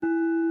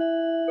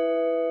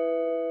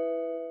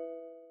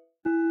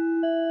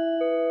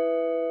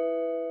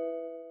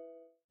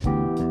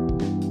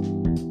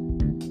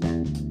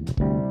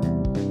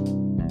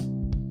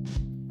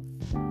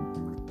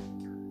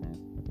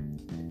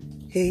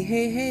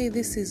Hey,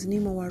 this is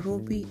Nima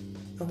Warobi,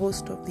 the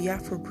host of the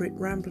Afro-Brit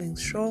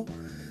Ramblings show,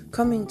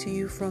 coming to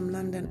you from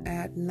London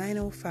at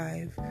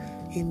 9:05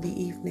 in the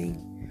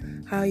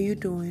evening. How are you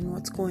doing?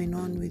 What's going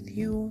on with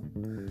you?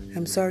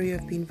 I'm sorry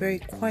I've been very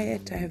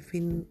quiet. I have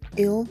been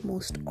ill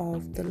most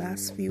of the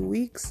last few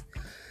weeks,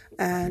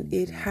 and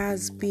it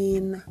has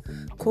been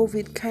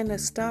COVID kind of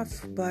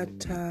stuff,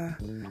 but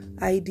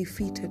I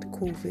defeated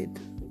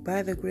COVID.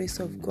 By the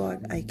grace of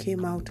God, I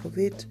came out of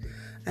it,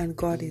 and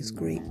God is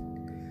great.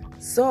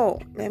 So,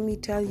 let me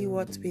tell you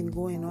what's been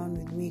going on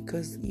with me,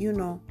 because,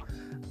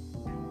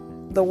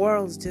 the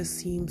world just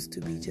seems to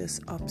be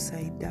just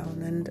upside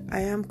down, and I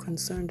am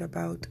concerned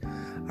about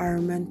our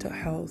mental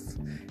health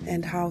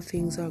and how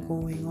things are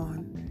going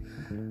on.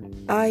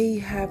 I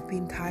have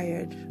been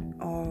tired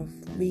of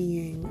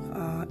being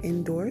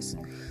indoors,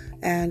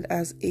 and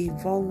as a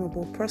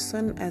vulnerable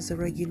person, as the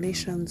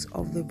regulations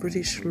of the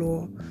British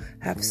law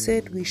have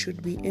said, we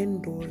should be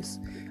indoors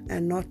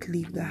and not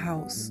leave the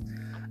house.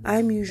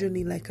 I'm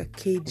usually like a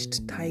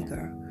caged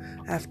tiger.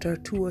 After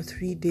 2 or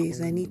 3 days,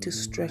 I need to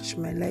stretch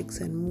my legs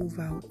and move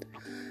out.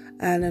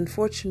 And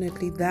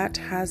unfortunately, that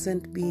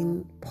hasn't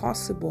been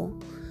possible,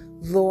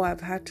 though I've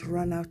had to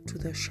run out to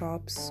the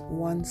shops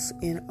once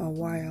in a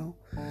while.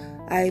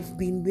 I've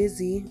been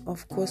busy,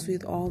 of course,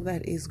 with all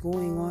that is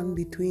going on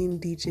between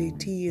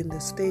DJT in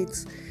the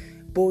States,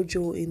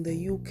 Bojo in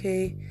the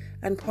UK,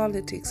 and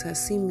politics has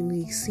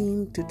seemingly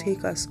seemed to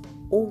take us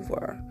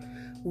over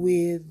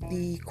with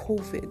the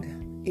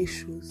COVID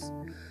issues.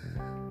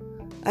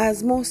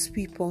 As most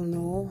people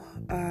know,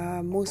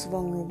 most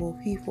vulnerable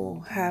people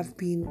have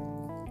been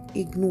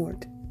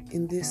ignored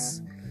in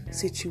this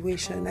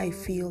situation. I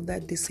feel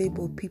that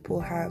disabled people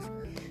have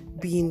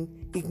been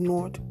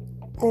ignored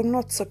or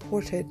not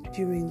supported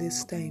during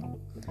this time.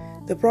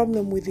 The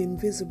problem with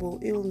invisible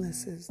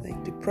illnesses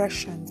like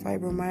depression,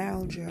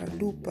 fibromyalgia,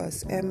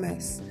 lupus,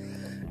 MS,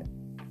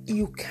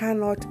 you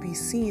cannot be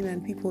seen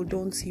and people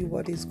don't see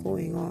what is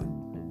going on.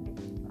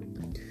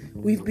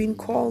 We've been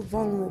called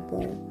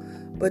vulnerable,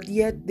 but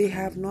yet they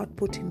have not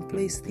put in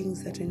place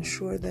things that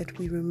ensure that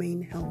we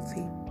remain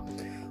healthy.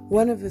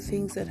 One of the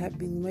things that have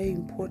been very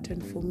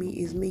important for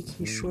me is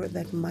making sure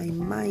that my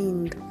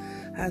mind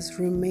has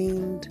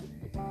remained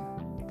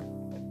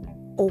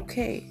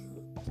okay,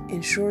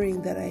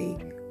 ensuring that I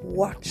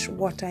watch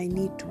what I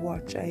need to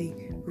watch, I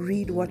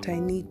read what I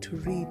need to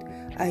read,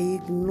 I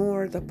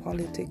ignore the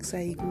politics,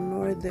 I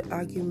ignore the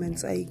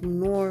arguments, I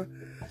ignore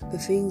the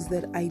things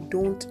that I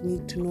don't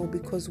need to know,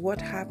 because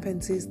what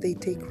happens is they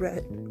take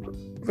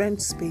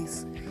rent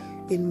space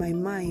in my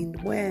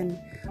mind when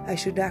I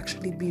should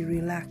actually be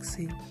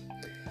relaxing.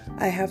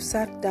 I have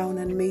sat down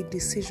and made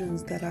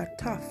decisions that are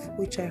tough,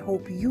 which I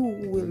hope you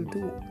will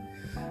do.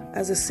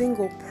 As a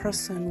single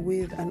person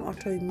with an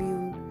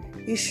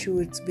autoimmune issue,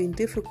 it's been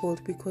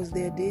difficult because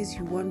there are days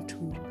you want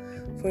to,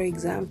 for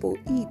example,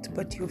 eat,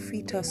 but your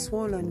feet are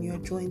swollen, your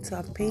joints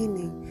are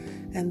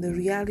paining, and the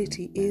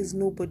reality is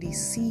nobody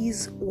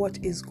sees what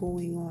is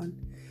going on.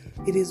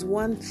 It is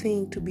one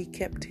thing to be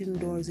kept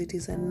indoors, it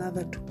is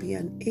another to be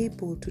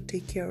unable to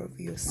take care of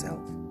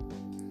yourself.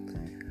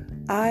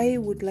 I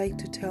would like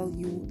to tell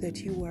you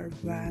that you are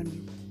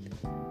valued.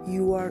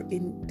 You are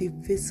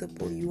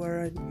indivisible. You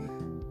are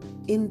an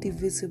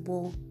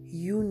indivisible,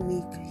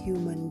 unique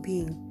human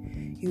being.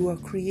 You are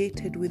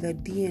created with a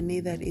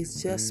DNA that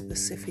is just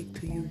specific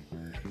to you.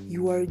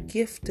 You are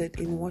gifted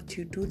in what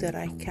you do that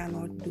I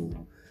cannot do.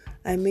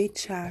 I may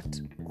chat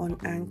on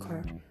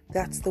Anchor.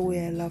 That's the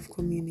way I love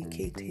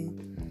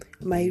communicating.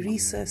 My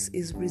resource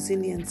is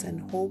resilience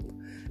and hope,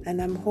 and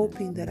I'm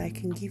hoping that I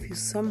can give you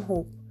some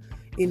hope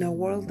in a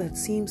world that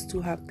seems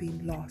to have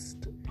been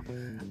lost.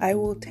 I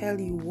will tell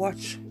you,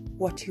 watch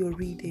what you're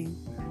reading,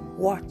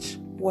 watch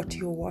what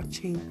you're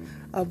watching,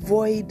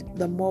 avoid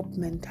the mob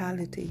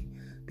mentality,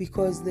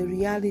 because the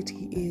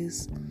reality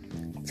is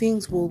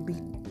things will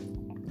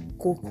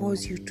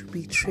cause you to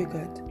be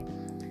triggered.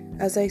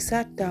 As I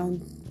sat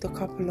down the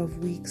couple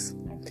of weeks,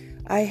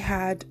 I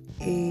had 2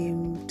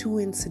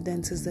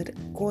 incidences that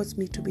caused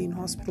me to be in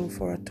hospital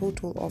for a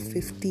total of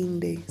 15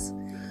 days.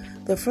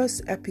 The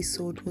first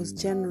episode was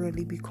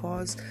generally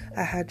because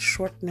I had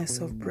shortness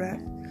of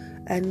breath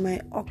and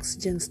my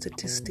oxygen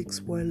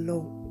statistics were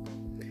low.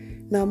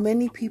 Now,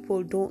 many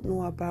people don't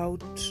know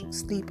about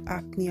sleep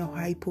apnea or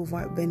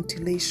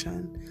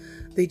hypoventilation.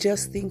 They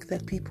just think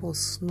that people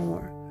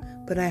snore.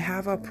 But I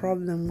have a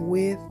problem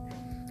with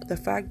the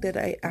fact that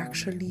I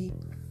actually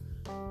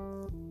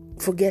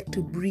forget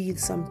to breathe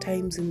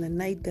sometimes in the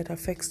night, that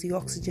affects the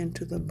oxygen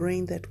to the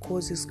brain, that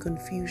causes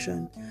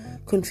confusion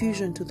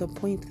to the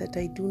point that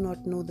I do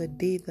not know the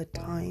day, the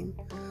time,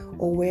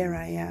 or where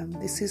I am.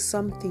 This is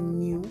something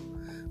new,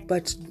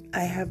 but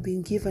I have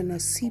been given a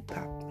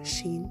CPAP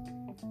machine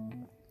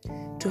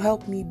to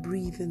help me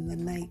breathe in the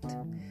night.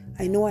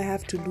 I know I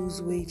have to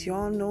lose weight. You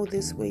all know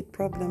this weight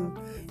problem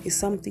is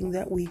something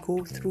that we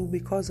go through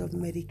because of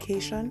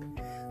medication,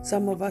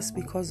 some of us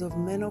because of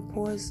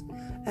menopause,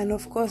 and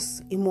of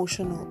course,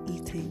 emotional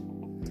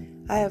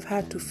eating. I have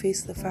had to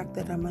face the fact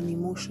that I'm an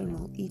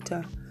emotional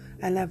eater,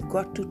 and I've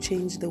got to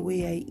change the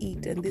way I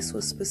eat. And this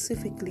was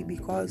specifically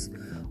because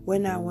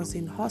when I was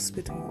in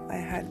hospital, I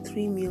had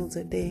 3 meals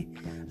a day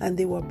and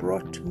they were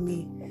brought to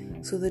me.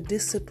 So the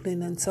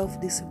discipline and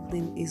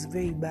self-discipline is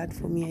very bad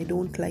for me. I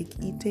don't like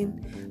eating,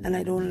 and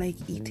I don't like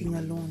eating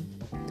alone.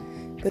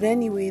 But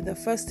anyway, the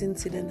first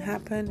incident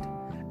happened,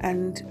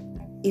 and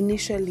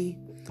initially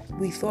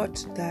we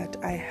thought that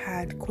I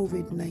had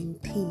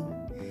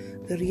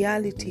COVID-19. The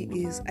reality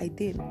is I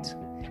didn't.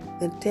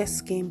 The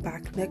test came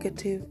back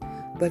negative,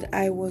 but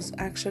I was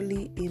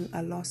actually in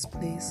a lost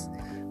place,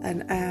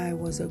 and I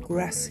was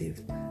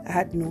aggressive. I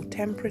had no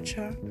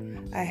temperature.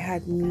 I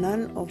had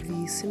none of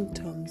the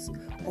symptoms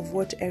of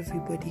what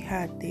everybody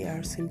had. They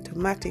are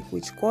symptomatic,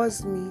 which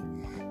caused me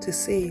to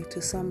say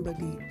to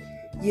somebody,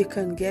 you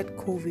can get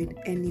COVID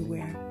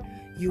anywhere.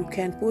 You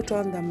can put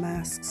on the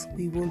masks.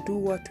 We will do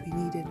what we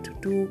needed to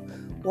do.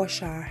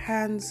 Wash our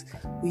hands.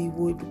 We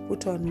would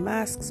put on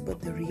masks.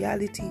 But the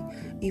reality,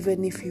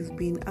 even if you've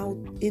been out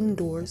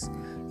indoors,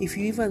 if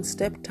you even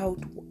stepped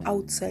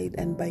outside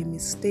and by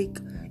mistake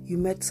you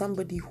met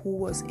somebody who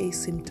was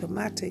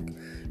asymptomatic,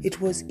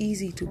 it was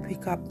easy to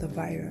pick up the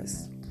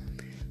virus.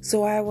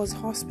 So I was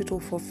hospital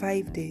for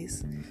 5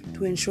 days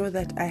to ensure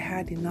that I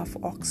had enough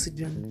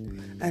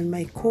oxygen, and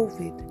my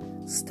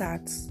COVID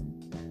stats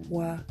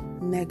were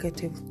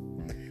negative.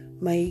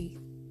 My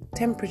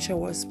temperature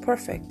was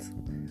perfect,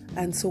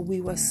 and so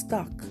we were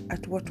stuck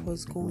at what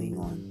was going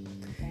on.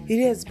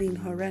 It has been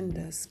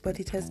horrendous, but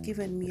it has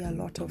given me a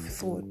lot of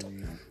thought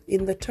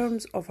in the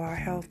terms of our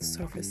health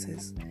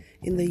services.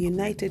 In the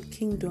United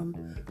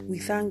Kingdom, we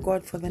thank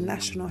God for the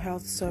National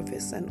Health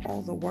Service and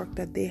all the work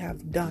that they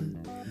have done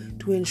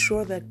to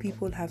ensure that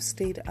people have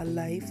stayed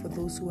alive, for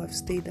those who have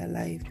stayed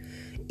alive,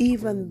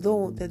 even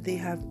though that there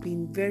have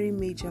been very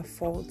major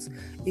faults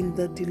in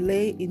the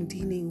delay in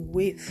dealing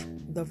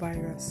with the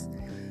virus.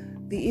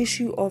 The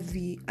issue of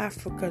the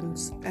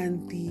Africans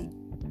and the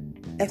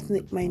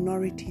ethnic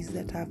minorities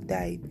that have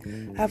died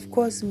have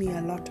caused me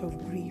a lot of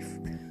grief,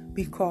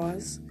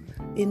 because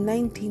in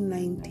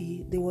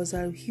 1990 there was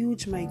a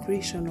huge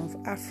migration of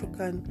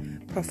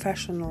African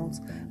professionals,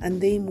 and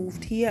they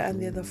moved here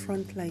and they're the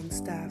frontline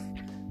staff.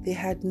 They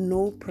had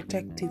no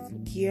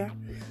protective gear.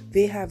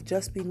 They have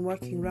just been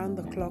working round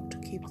the clock to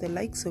keep the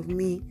likes of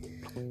me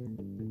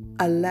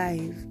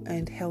alive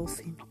and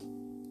healthy.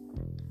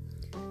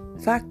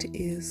 Fact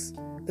is,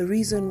 the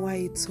reason why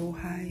it's so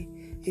high,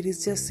 it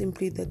is just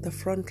simply that the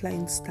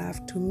frontline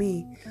staff to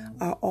me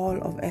are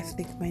all of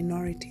ethnic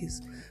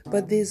minorities.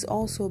 But there's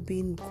also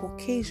been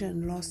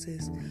Caucasian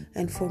losses,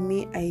 and for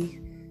me, I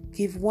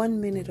give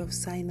 1 minute of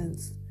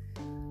silence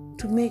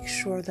to make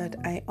sure that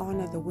I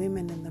honor the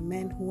women and the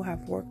men who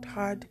have worked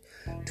hard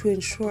to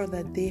ensure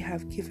that they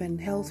have given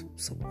health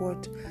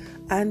support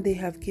and they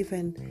have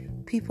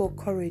given people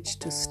courage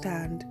to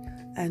stand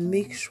and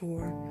make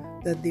sure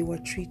that they were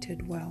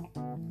treated well.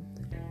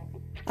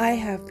 I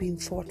have been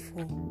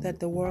thoughtful that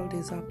the world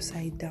is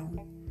upside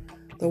down.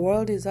 The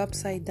world is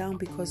upside down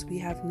because we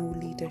have no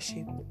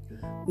leadership.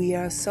 We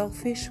are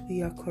selfish,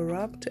 we are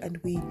corrupt, and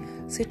we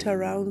sit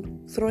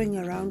around throwing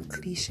around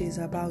cliches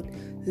about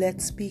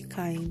let's be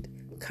kind.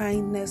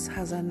 Kindness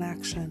has an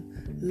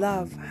action.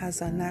 Love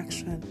has an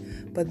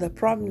action. But the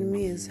problem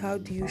is, how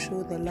do you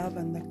show the love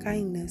and the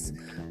kindness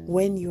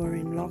when you're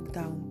in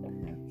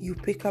lockdown? You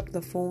pick up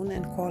the phone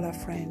and call a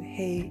friend.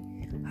 Hey,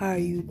 how are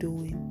you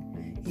doing?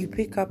 You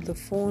pick up the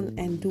phone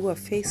and do a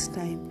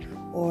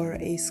FaceTime or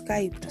a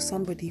Skype to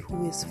somebody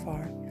who is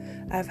far.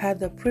 I've had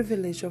the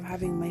privilege of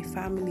having my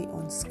family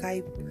on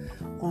Skype,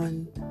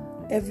 on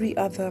every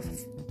other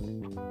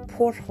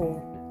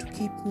porthole to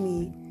keep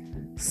me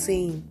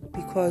sane,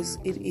 because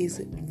it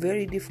is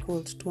very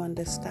difficult to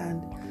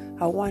understand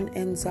how one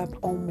ends up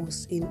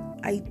almost in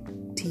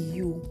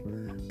ITU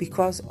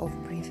because of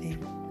breathing.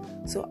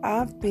 So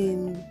I've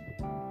been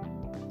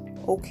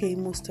okay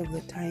most of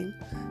the time,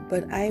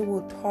 but I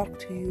will talk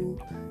to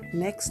you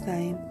next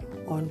time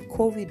on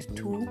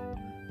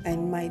COVID-2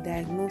 and my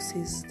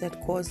diagnosis that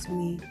caused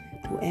me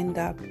to end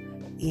up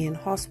in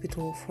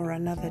hospital for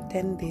another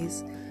 10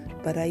 days,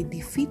 but I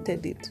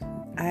defeated it.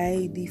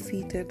 I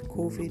defeated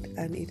COVID,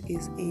 and it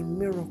is a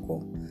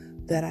miracle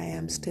that I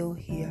am still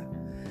here.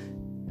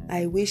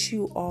 I wish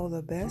you all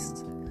the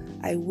best.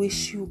 I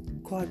wish you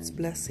God's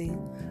blessing.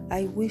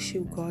 I wish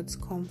you God's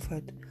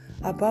comfort.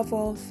 Above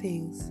all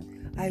things,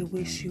 I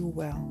wish you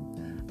well.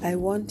 I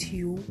want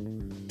you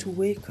to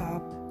wake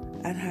up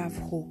and have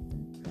hope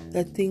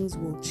that things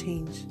will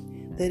change,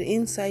 that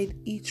inside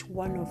each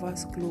one of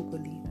us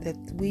globally, that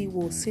we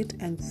will sit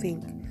and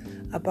think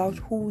about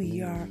who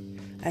we are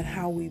and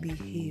how we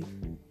behave.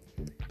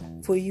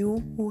 For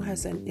you who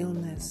has an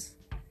illness,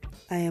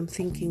 I am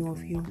thinking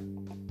of you.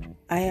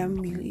 I am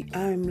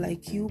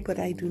like you, but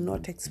I do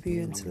not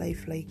experience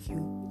life like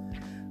you.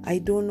 I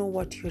don't know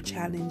what your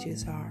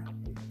challenges are.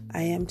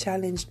 I am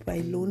challenged by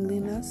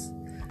loneliness,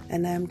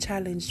 and I am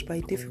challenged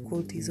by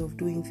difficulties of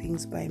doing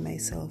things by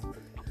myself.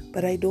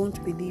 But I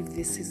don't believe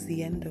this is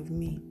the end of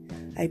me.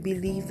 I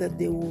believe that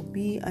there will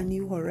be a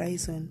new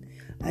horizon,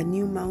 a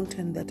new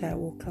mountain that I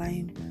will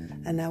climb,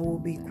 and I will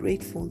be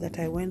grateful that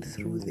I went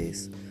through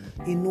this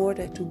in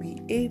order to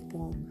be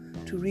able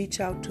to reach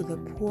out to the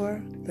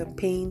poor, the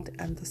pained,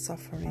 and the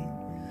suffering.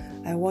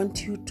 I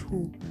want you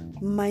to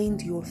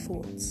mind your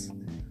thoughts,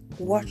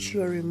 watch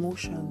your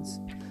emotions,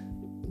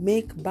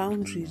 make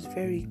boundaries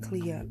very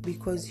clear,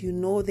 because you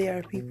know there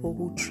are people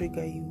who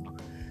trigger you.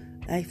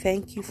 I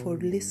thank you for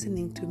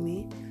listening to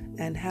me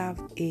and have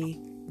a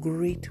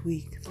great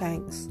week.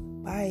 Thanks.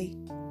 Bye.